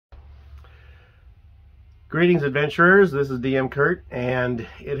Greetings, adventurers. This is DM Kurt, and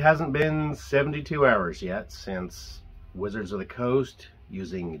it hasn't been 72 hours yet since Wizards of the Coast,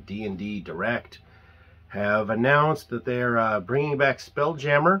 using D&D Direct, have announced that they're bringing back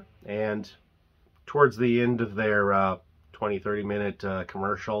Spelljammer, and towards the end of their 20-30 minute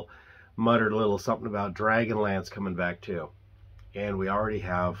commercial, muttered a little something about Dragonlance coming back too. And we already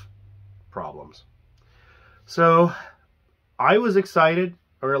have problems. So I was excited,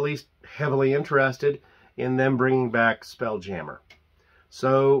 or at least heavily interested, in them bringing back Spelljammer.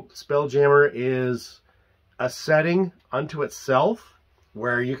 So Spelljammer is a setting unto itself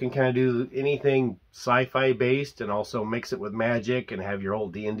where you can kind of do anything sci-fi based and also mix it with magic and have your whole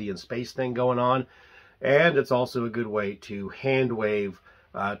D&D and space thing going on. And it's also a good way to hand wave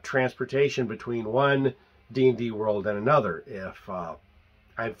transportation between one D&D world and another. If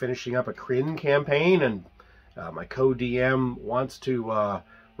I'm finishing up a Kryn campaign and my co-DM wants to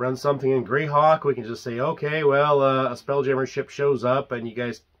run something in Greyhawk, we can just say, okay, well, a Spelljammer ship shows up and you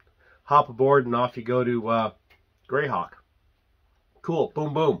guys hop aboard and off you go to Greyhawk. Cool,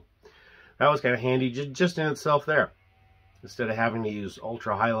 boom, boom. That was kind of handy just in itself there. Instead of having to use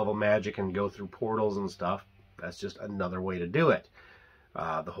ultra high level magic and go through portals and stuff, that's just another way to do it.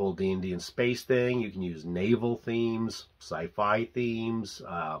 The whole D&D and space thing, you can use naval themes, sci-fi themes,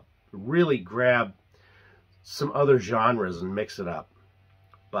 really grab some other genres and mix it up.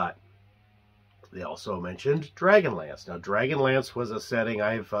 But they also mentioned Dragonlance. Now, Dragonlance was a setting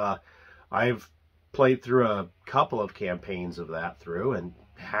I've played through a couple of campaigns of that through and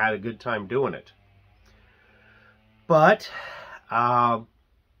had a good time doing it. But right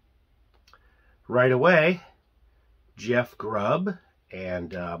away, Jeff Grubb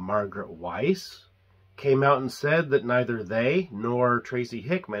and Margaret Weis came out and said that neither they nor Tracy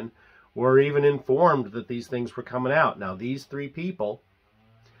Hickman were even informed that these things were coming out. Now, these three people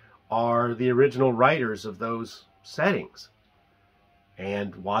are the original writers of those settings.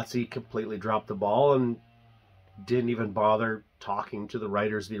 And WotC completely dropped the ball and didn't even bother talking to the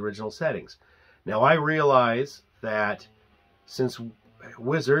writers of the original settings. Now, I realize that since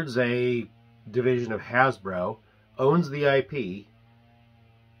Wizards, a division of Hasbro, owns the IP,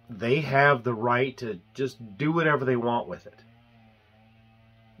 they have the right to just do whatever they want with it.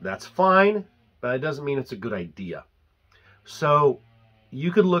 That's fine, but it doesn't mean it's a good idea. So you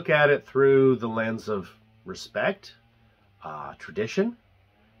could look at it through the lens of respect, tradition.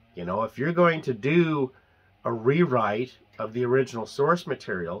 You know, if you're going to do a rewrite of the original source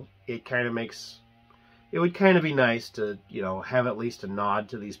material, it would kind of be nice to, you know, have at least a nod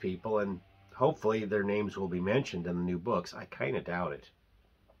to these people, and hopefully their names will be mentioned in the new books. I kind of doubt it.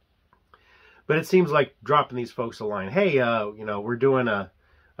 But it seems like dropping these folks a line, hey, you know, we're doing a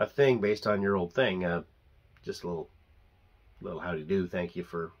thing based on your old thing. Just a little howdy do, thank you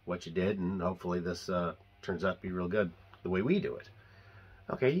for what you did, and hopefully this turns out to be real good the way we do it.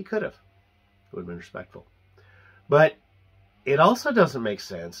 Okay, you could have. It would have been respectful. But it also doesn't make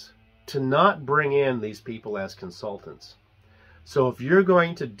sense to not bring in these people as consultants. So if you're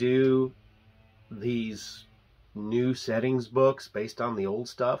going to do these new settings books based on the old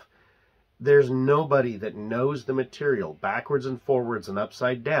stuff, there's nobody that knows the material backwards and forwards and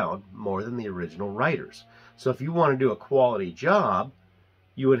upside down more than the original writers. So if you want to do a quality job,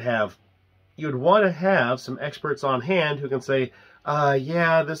 you would want to have some experts on hand who can say,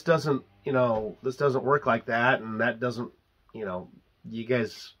 yeah, this doesn't work like that, and that doesn't, you know, you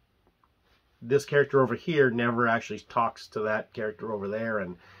guys, this character over here never actually talks to that character over there,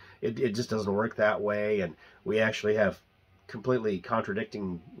 and it just doesn't work that way, and we actually have completely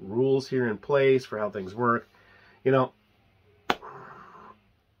contradicting rules here in place for how things work. You know,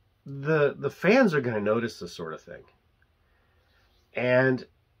 the fans are going to notice this sort of thing. And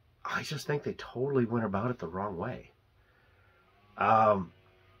I just think they totally went about it the wrong way.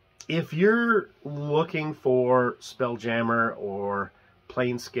 If you're looking for Spelljammer or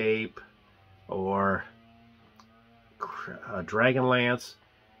Planescape or Dragonlance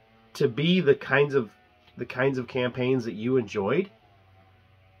to be the kinds of campaigns that you enjoyed,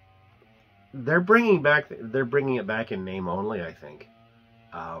 they're bringing it back in name only, I think.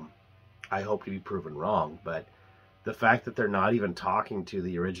 I hope to be proven wrong, but the fact that they're not even talking to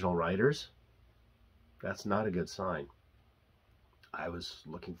the original writers, that's not a good sign. I was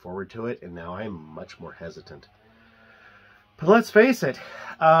looking forward to it, and now I'm much more hesitant. But let's face it,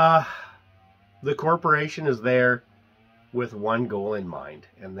 the corporation is there with one goal in mind,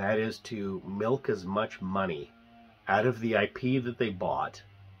 and that is to milk as much money out of the IP that they bought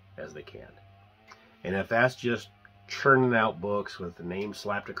as they can. And if that's just churning out books with the name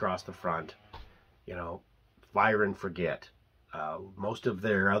slapped across the front, you know, fire and forget. Most of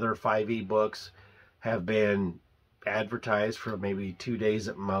their other 5e books have been advertised for maybe 2 days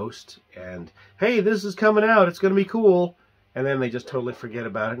at most, and hey, this is coming out, it's going to be cool, and then they just totally forget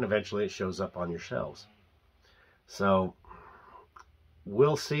about it, and eventually it shows up on your shelves. So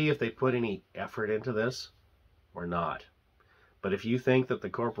we'll see if they put any effort into this or not. But if you think that the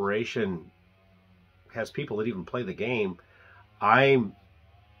corporation has people that even play the game, I'm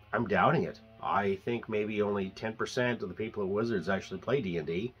doubting it. I think maybe only 10% of the people at Wizards actually play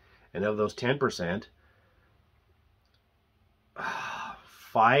D&D, and of those 10%,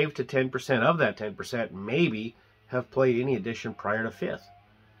 5 to 10% of that 10% maybe have played any edition prior to 5th.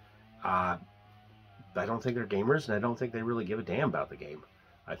 I don't think they're gamers, and I don't think they really give a damn about the game.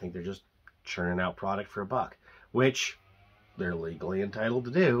 I think they're just churning out product for $1, which they're legally entitled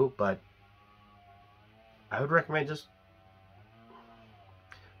to do, but I would recommend just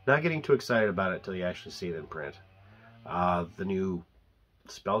not getting too excited about it until you actually see it in print. The new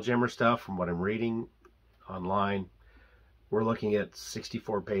Spelljammer stuff, from what I'm reading online, we're looking at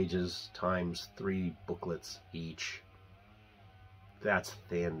 64 pages times 3 booklets each. That's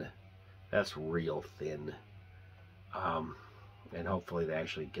thin. That's real thin. And hopefully they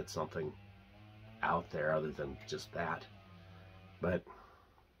actually get something out there other than just that. But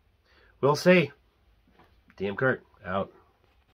we'll see. DM Kurt, out.